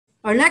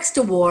Our next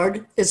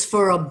award is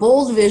for a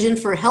bold vision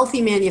for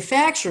healthy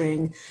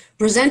manufacturing,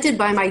 presented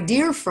by my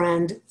dear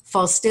friend,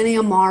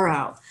 Faustinia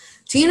Morrow.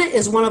 Tina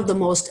is one of the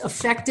most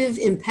effective,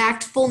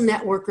 impactful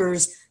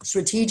networkers,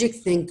 strategic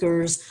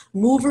thinkers,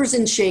 movers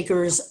and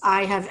shakers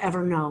I have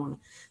ever known.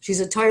 She's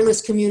a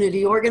tireless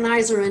community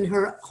organizer in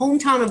her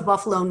hometown of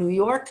Buffalo, New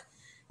York,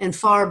 and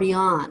far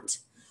beyond.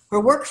 Her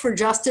work for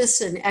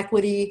justice and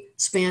equity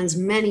spans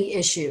many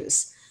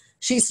issues.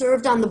 She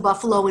served on the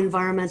Buffalo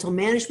Environmental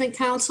Management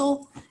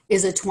Council,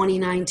 is a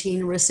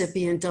 2019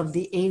 recipient of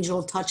the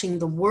Angel Touching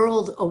the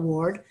World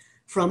Award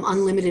from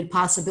Unlimited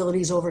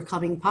Possibilities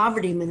Overcoming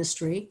Poverty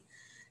Ministry.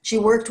 She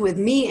worked with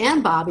me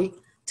and Bobby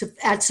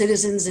at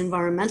Citizens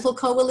Environmental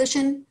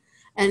Coalition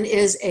and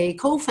is a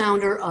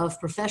co-founder of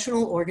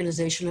Professional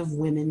Organization of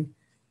Women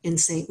in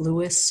St.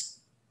 Louis,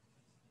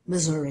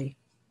 Missouri.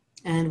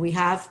 And we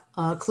have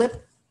a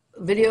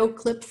video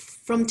clip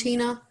from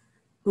Tina,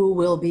 who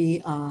will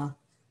be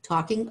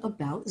talking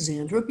about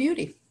Zandra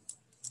Beauty.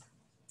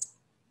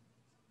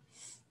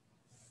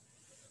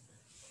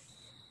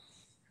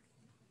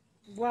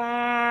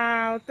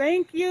 Wow,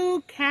 thank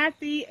you,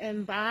 Kathy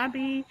and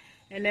Bobby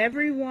and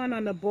everyone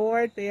on the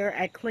board there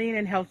at Clean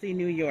and Healthy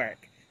New York.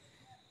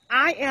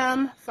 I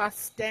am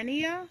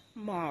Faustinia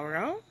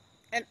Morrow,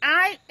 and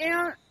I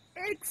am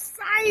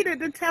excited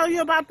to tell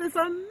you about this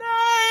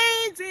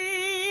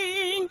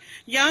amazing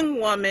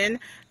young woman,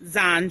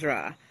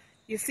 Zandra.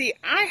 You see,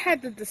 I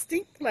had the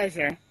distinct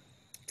pleasure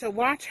to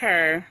watch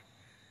her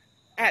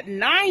at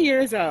 9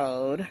 years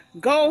old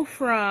go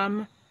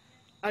from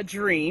a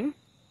dream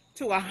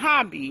to a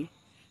hobby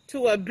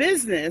to a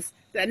business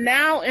that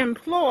now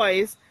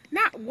employs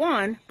not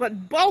one,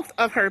 but both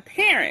of her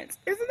parents.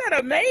 Isn't that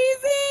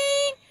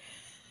amazing?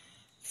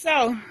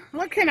 So,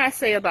 what can I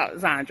say about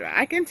Zandra?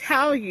 I can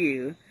tell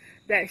you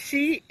that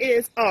she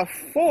is a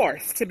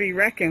force to be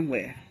reckoned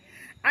with.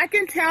 I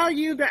can tell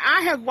you that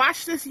I have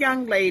watched this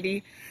young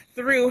lady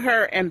through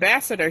her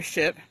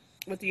ambassadorship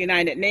with the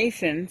United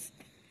Nations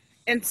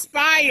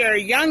inspire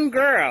young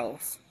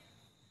girls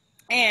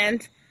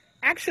and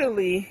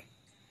actually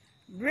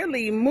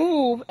really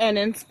move and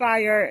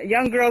inspire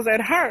young girls at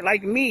heart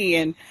like me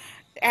and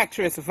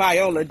actress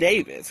Viola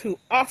Davis, who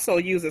also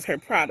uses her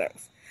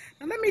products.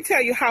 Now let me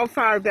tell you how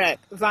far back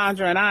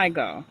Zandra and I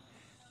go.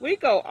 We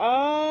go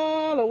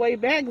all the way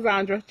back,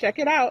 Zandra, check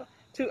it out,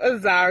 to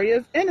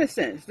Azaria's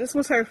Innocence. This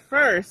was her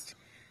first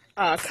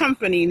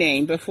company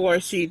name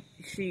before she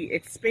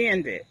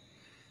expanded.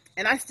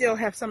 And I still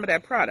have some of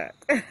that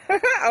product,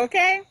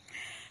 okay?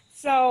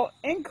 So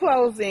in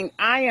closing,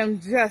 I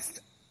am just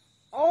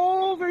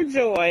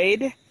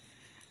overjoyed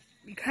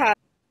because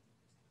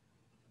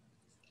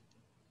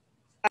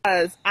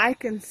I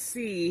can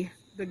see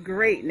the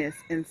greatness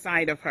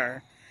inside of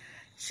her.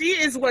 She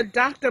is what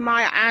Dr.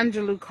 Maya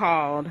Angelou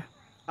called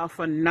a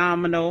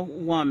phenomenal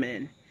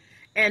woman.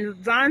 And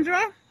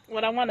Zandra,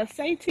 what I want to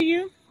say to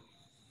you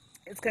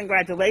is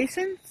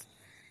congratulations.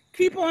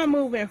 Keep on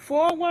moving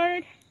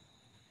forward.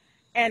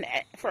 And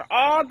for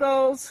all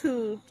those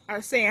who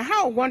are saying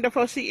how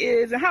wonderful she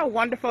is and how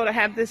wonderful to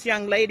have this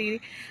young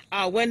lady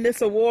win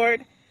this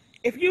award,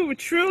 if you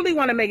truly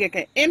want to make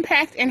an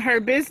impact in her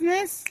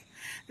business,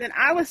 then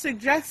I would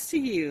suggest to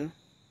you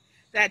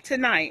that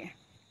tonight,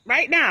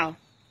 right now,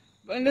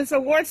 when this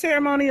award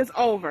ceremony is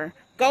over,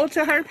 go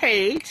to her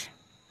page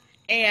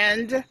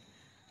and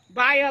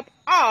buy up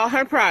all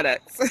her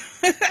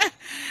products.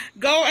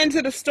 Go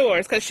into the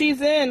stores, because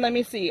she's in, let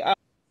me see,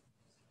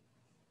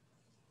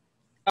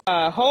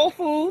 Whole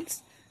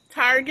Foods,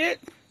 Target,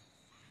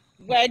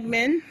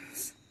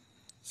 Wegmans.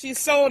 She's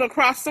sold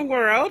across the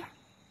world.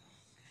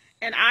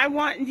 And I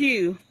want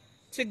you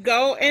to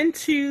go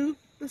into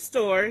the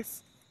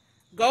stores,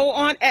 go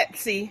on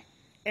Etsy,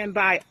 and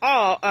buy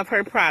all of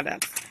her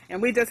products.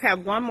 And we just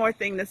have one more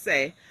thing to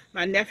say.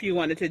 My nephew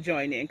wanted to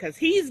join in because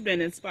he's been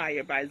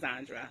inspired by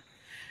Zandra.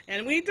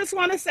 And we just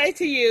want to say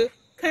to you,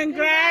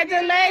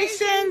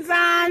 congratulations,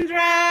 Zandra!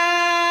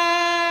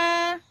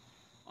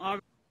 All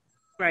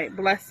right,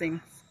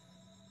 blessings.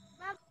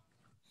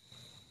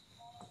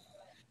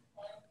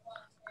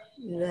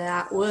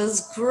 That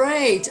was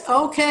great.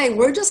 Okay,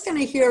 we're just going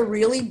to hear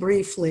really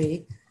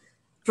briefly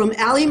from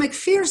Allie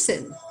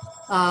McPherson,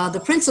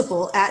 the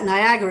principal at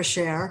Niagara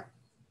Share,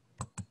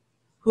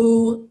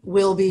 who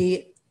will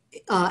be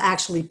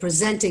actually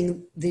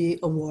presenting the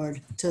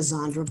award to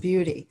Zandra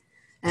Beauty.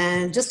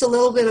 And just a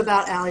little bit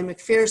about Allie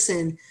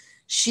McPherson.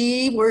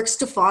 She works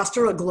to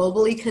foster a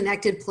globally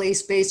connected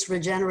place-based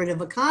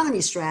regenerative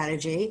economy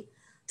strategy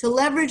to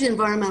leverage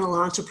environmental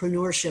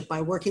entrepreneurship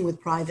by working with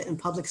private and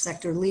public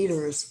sector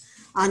leaders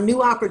on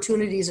new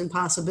opportunities and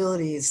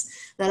possibilities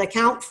that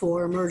account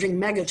for emerging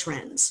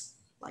megatrends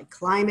like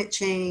climate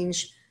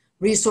change,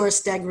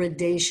 resource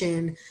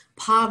degradation,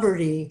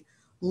 poverty,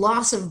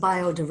 loss of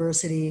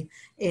biodiversity,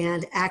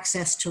 and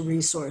access to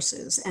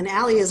resources. And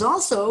Allie is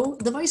also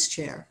the vice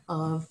chair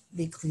of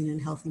the Clean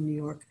and Healthy New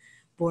York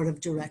Board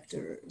of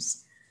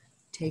Directors.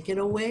 Take it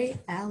away,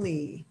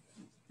 Allie.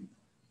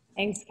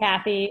 Thanks,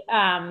 Kathy.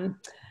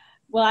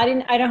 Well, I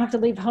don't have to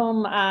leave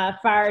home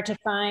far to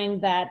find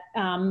that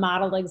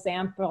model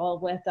example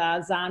with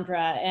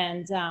Zandra,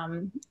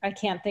 and I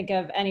can't think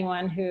of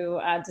anyone who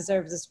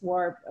deserves this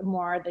award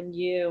more than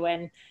you.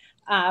 And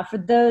for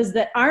those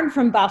that aren't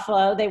from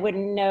Buffalo, they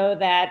wouldn't know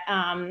that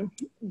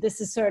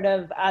this is sort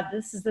of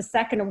this is the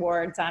second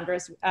award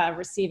Zandra's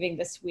receiving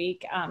this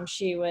week.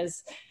 She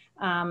was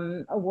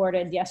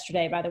awarded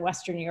yesterday by the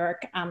Western New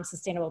York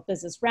Sustainable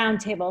Business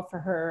Roundtable for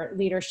her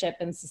leadership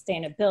and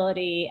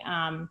sustainability.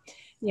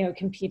 You know,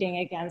 competing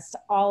against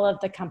all of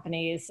the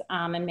companies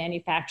and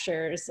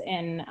manufacturers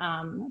in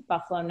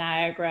Buffalo,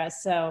 Niagara.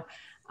 So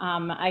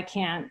I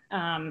can't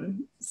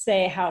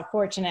say how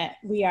fortunate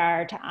we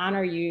are to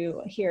honor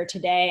you here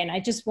today. And I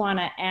just want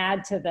to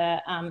add to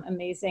the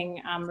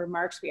amazing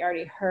remarks we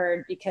already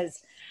heard,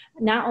 because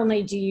not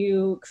only do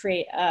you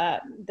create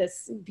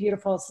this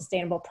beautiful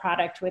sustainable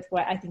product with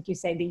what I think you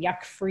say the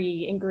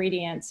yuck-free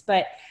ingredients,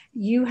 but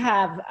you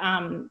have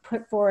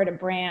put forward a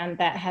brand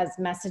that has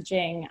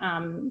messaging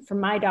for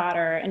my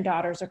daughter and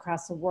daughters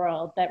across the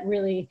world that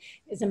really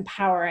is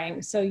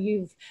empowering. So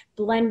you've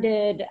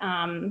blended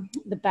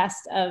the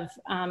best of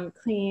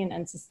clean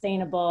and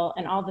sustainable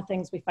and all the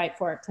things we fight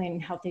for at Clean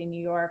and Healthy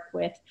New York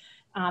with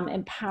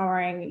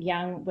empowering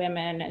young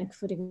women,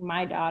 including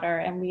my daughter.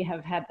 And we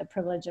have had the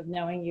privilege of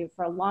knowing you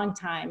for a long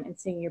time and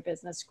seeing your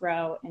business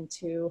grow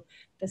into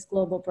this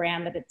global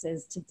brand that it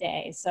is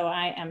today. So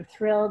I am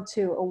thrilled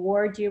to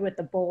award you with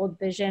the Bold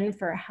Vision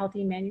for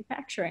Healthy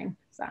Manufacturing,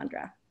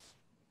 Zandra.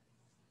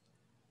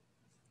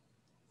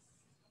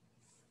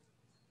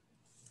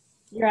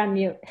 You're on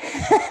mute.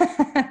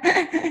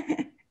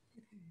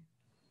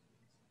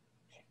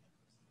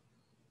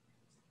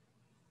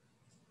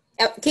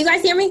 Can you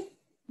guys hear me?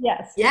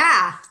 Yes.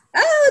 Yeah.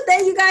 Oh,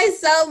 thank you guys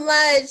so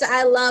much.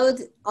 I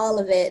loved all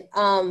of it.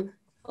 Hold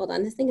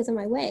on, this thing is in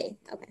my way.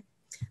 Okay.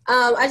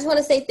 I just want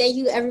to say thank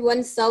you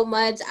everyone so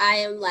much. I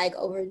am like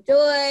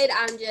overjoyed.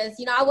 I'm just,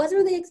 you know, I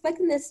wasn't really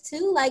expecting this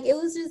too. Like it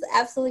was just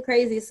absolutely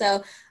crazy.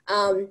 So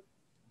I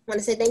want to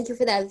say thank you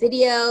for that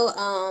video.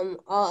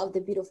 All of the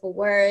beautiful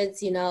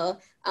words, you know,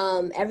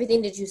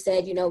 everything that you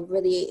said, you know,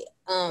 really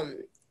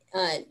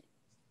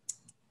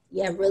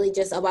yeah, really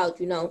just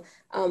about, you know,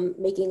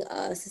 making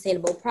a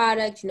sustainable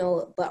product, you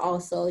know, but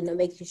also, you know,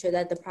 making sure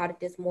that the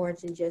product is more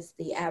than just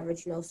the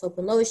average, you know, soap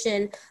and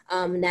lotion.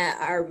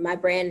 That my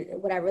brand,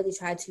 what I really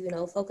try to, you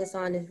know, focus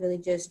on is really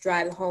just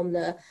drive home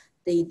the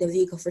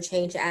vehicle for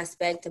change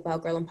aspect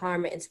about girl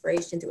empowerment,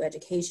 inspiration through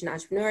education,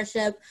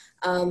 entrepreneurship.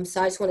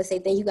 So I just want to say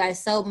thank you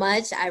guys so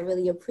much. I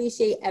really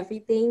appreciate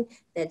everything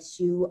that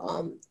you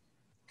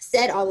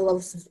said, all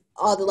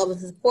the love and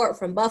support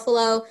from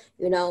Buffalo.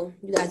 You know,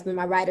 you guys have been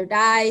my ride or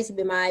dies. You've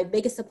been my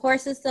biggest support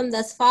system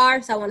thus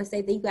far. So I want to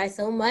say thank you guys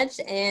so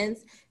much. And,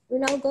 you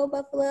know, go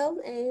Buffalo.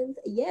 And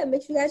yeah,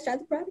 make sure you guys try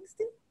the products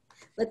too.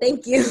 But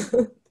thank you.